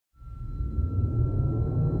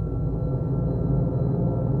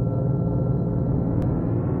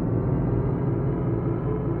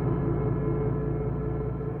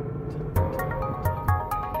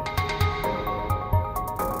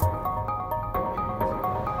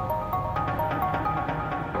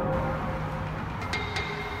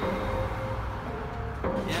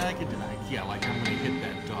Yeah, like I'm gonna hit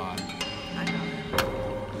that dot. I got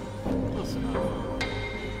it. Close enough.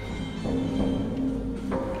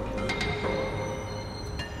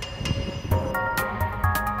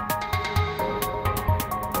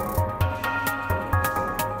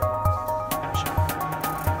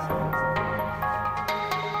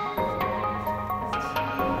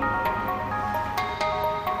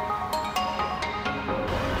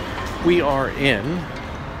 We are in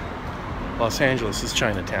Los Angeles'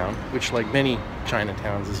 Chinatown, which, like many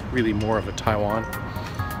Chinatowns, is really more of a Taiwan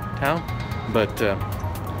town. But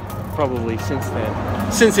probably since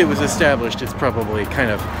then, since it was established, it's probably kind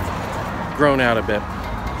of grown out a bit.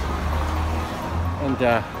 And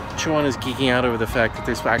Chuan is geeking out over the fact that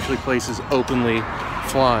there's actually places openly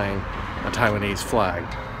flying a Taiwanese flag.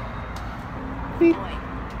 Beep.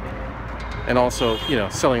 And also, you know,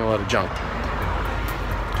 selling a lot of junk.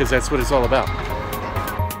 Because that's what it's all about.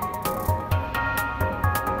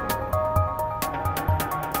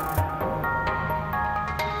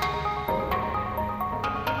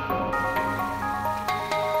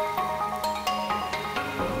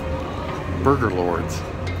 Burger Lords,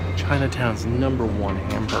 Chinatown's #1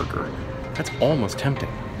 hamburger. That's almost tempting.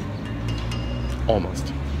 Almost.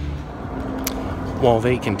 While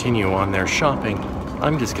they continue on their shopping,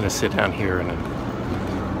 I'm just gonna sit down here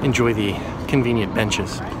and enjoy the convenient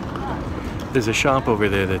benches. There's a shop over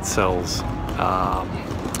there that sells,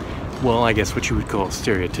 well, I guess what you would call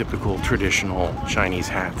stereotypical traditional Chinese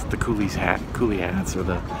hats. The coolie hats, or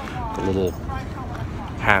the little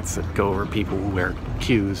hats that go over people who wear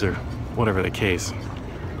queues or whatever the case.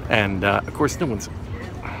 And of course, no one's,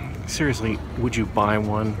 seriously, would you buy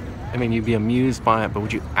one? I mean, you'd be amused by it, but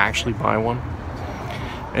would you actually buy one?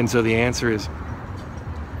 And so the answer is,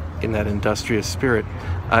 in that industrious spirit,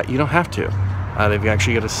 you don't have to. They've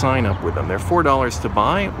actually got a sign up with them. They're $4 to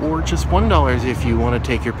buy, or just $1 if you want to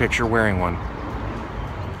take your picture wearing one.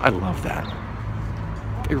 I love that.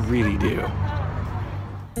 I really do.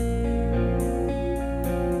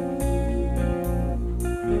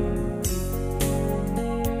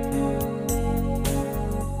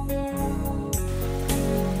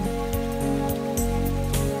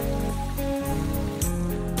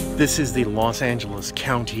 This is the Los Angeles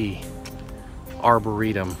County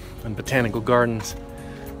Arboretum and Botanical Gardens,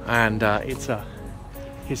 and it's a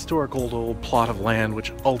historic old plot of land,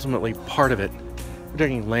 which ultimately part of it, we're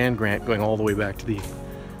talking land grant going all the way back to the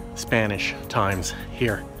Spanish times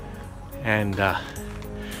here, and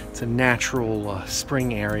it's a natural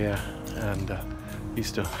spring area, and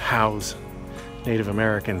used to house Native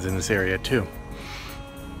Americans in this area too.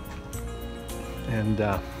 And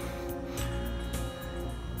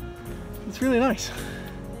it's really nice.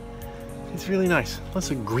 It's really nice. Lots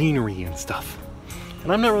of greenery and stuff.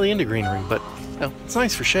 And I'm not really into greenery, but you know, it's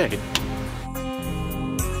nice for shade.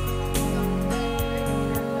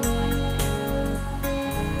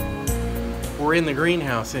 We're in the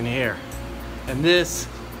greenhouse in here. And this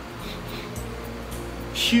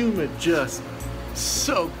humid, just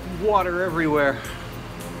soaked water everywhere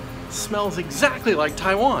smells exactly like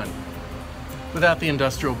Taiwan without the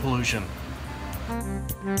industrial pollution.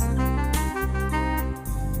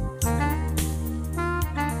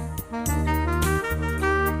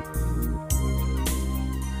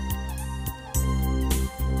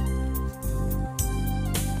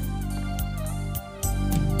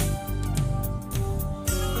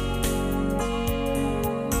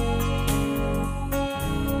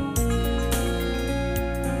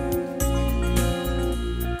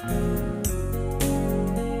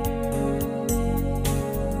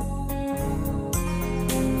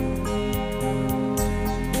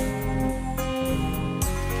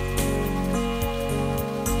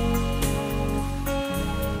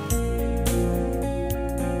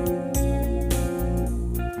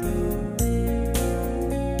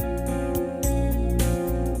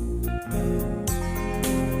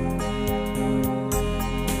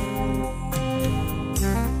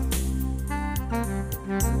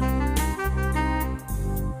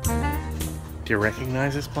 Do you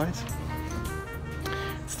recognize this place?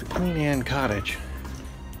 It's the Queen Anne Cottage.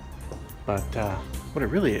 But what it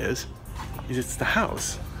really is it's the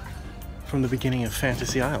house from the beginning of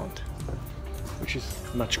Fantasy Island, which is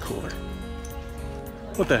much cooler.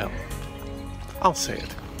 What the hell? I'll say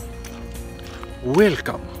it.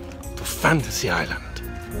 Welcome to Fantasy Island.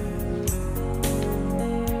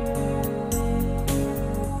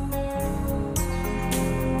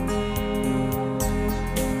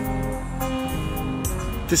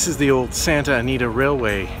 This is the old Santa Anita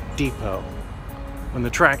Railway depot, when the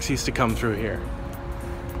tracks used to come through here.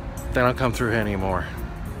 They don't come through here anymore.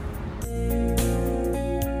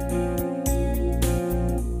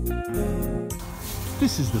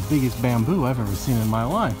 This is the biggest bamboo I've ever seen in my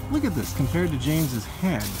life. Look at this compared to James's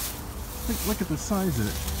head. Look at the size of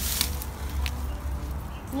it.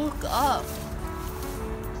 Look up.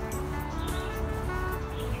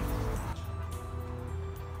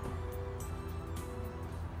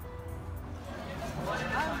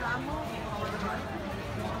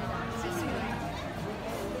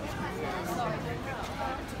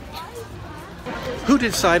 Who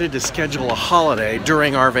decided to schedule a holiday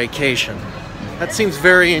during our vacation? That seems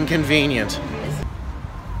very inconvenient.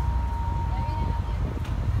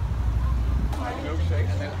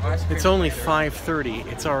 It's only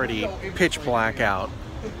 5:30. It's already pitch black out.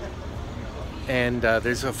 And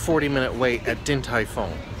there's a 40-minute wait at Din Tai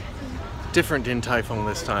Fung. Different Din Tai Fung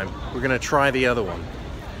this time. We're gonna try the other one.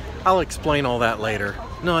 I'll explain all that later.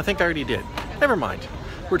 No, I think I already did. Never mind.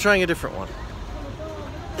 We're trying a different one.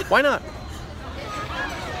 Why not?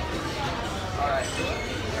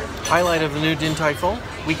 Highlight of the new Din Tai Fung,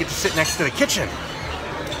 we get to sit next to the kitchen.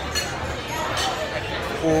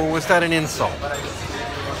 Or was that an insult?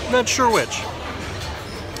 Not sure which.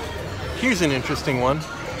 Here's an interesting one.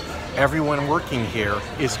 Everyone working here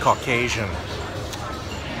is Caucasian.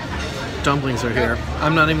 Dumplings are here.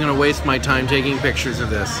 I'm not even going to waste my time taking pictures of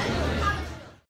this.